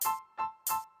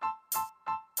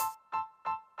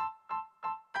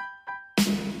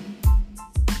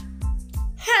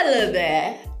Hello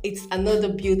there. It's another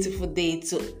beautiful day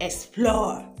to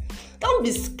explore. Don't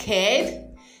be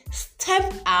scared.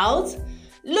 Step out,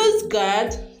 lose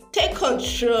guard, take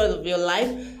control of your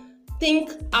life. Think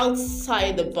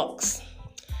outside the box.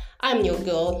 I'm your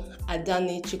girl,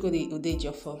 Adani Chikudi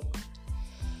Udejofo.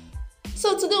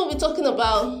 So today we'll be talking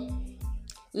about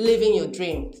living your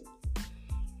dreams.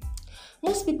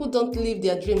 Most people don't live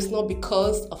their dreams not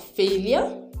because of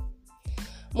failure.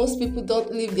 Most people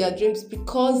don't live their dreams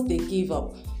because they give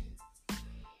up.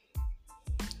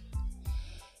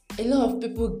 A lot of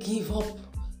people give up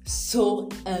so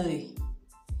early.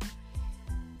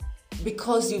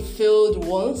 Because you failed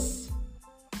once,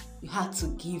 you had to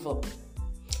give up.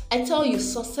 I tell you,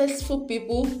 successful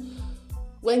people,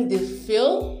 when they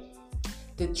fail,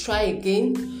 they try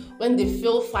again. When they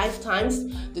fail 5 times,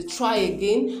 they try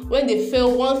again. When they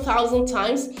fail 1,000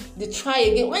 times, they try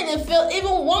again. When they fail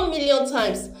even 1,000,000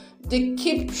 times, they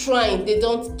keep trying. They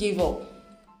don't give up.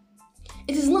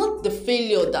 It is not the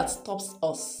failure that stops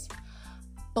us,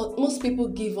 but most people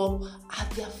give up at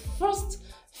their first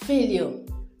failure.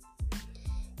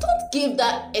 Don't give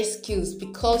that excuse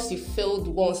because you failed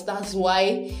once. That's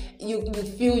why you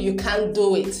feel you can't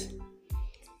do it.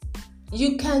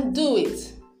 You can do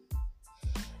it.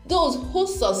 Those who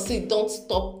succeed don't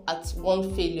stop at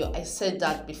one failure. I said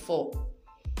that before.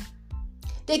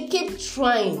 They keep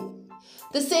trying.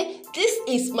 They say, this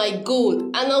is my goal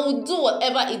and I will do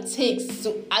whatever it takes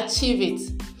to achieve it.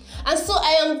 And so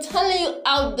I am telling you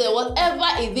out there,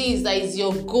 whatever it is that is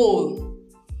your goal,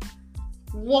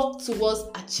 work towards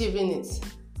achieving it.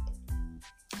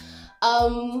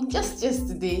 Just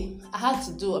yesterday, I had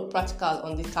to do a practical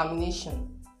on determination.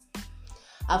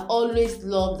 I've always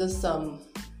loved this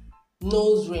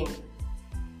nose ring.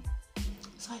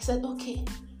 So I said, okay,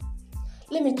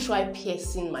 let me try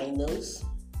piercing my nose.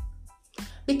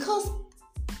 Because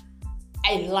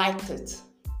I liked it,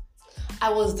 I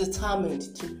was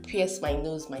determined to pierce my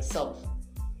nose myself.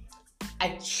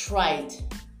 I tried.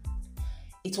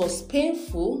 It was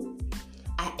painful.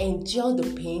 I endured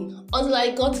the pain until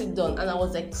I got it done and I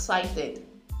was excited.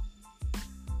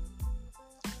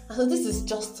 And so this is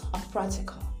just a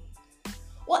practical.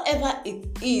 Whatever it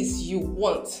is you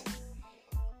want,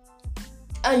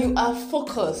 and you are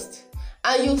focused,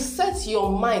 and you set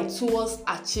your mind towards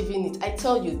achieving it, I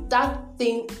tell you, that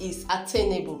thing is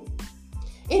attainable.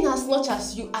 In as much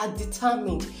as you are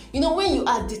determined. You know, when you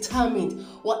are determined,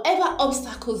 whatever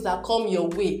obstacles that come your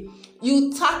way,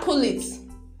 you tackle it.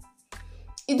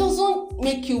 It doesn't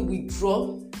make you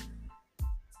withdraw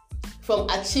from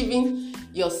achieving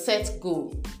your set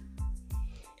goal.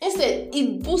 Instead,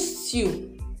 it boosts you.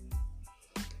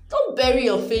 Don't bury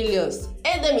your failures.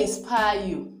 Let them inspire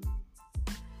you.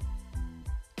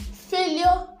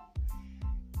 Failure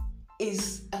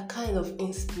is a kind of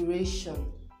inspiration.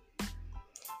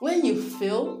 When you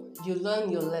fail, you learn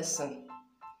your lesson.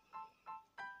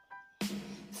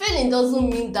 Failing doesn't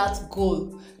mean that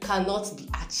goal cannot be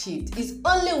achieved. It's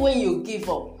only when you give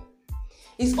up.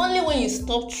 It's only when you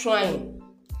stop trying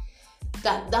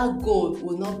that goal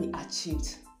will not be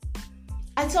achieved.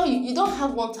 I tell you, you don't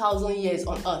have 1,000 years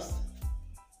on earth.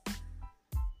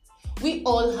 We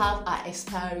all have our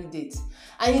expiry date.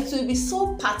 And it will be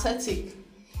so pathetic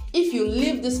if you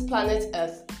leave this planet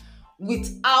Earth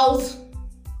without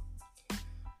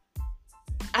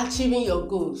achieving your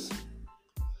goals,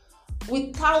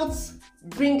 without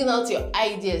bringing out your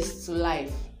ideas to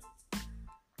life.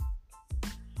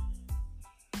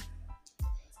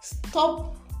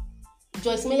 Stop.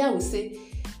 Joyce Meyer will say,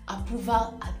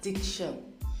 approval addiction.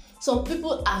 Some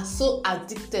people are so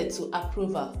addicted to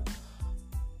approval.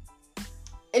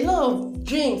 A lot of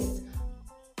dreams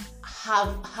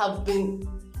have been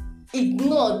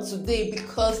ignored today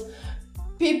because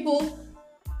people's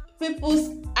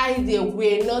idea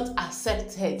were not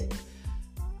accepted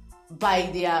by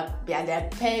their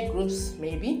peer groups,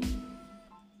 maybe.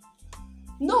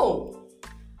 No.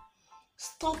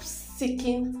 Stop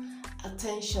seeking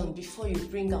attention before you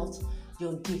bring out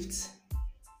your gifts.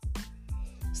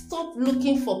 Stop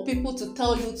looking for people to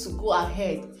tell you to go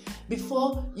ahead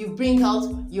before you bring out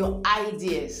your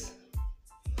ideas.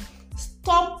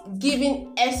 Stop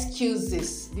giving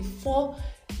excuses before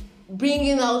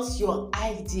bringing out your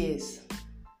ideas.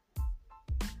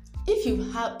 If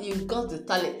you've got the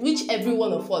talent, which every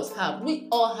one of us have, we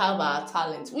all have our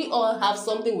talent. We all have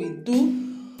something we do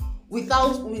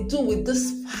with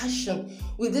this passion,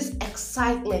 with this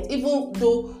excitement, even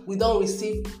though we don't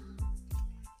receive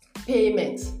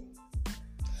payment.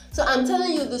 So I'm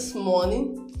telling you this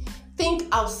morning, think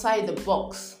outside the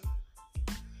box.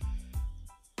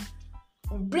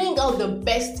 Bring out the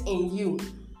best in you.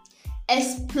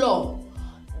 Explore.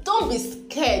 Don't be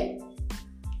scared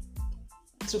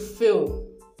to fail,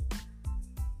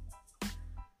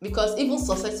 because even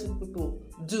successful people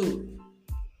do.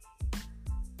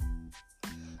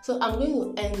 So I'm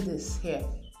going to end this here.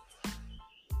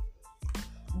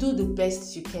 Do the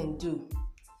best you can do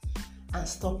and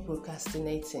stop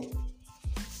procrastinating.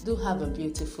 Do have a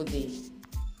beautiful day.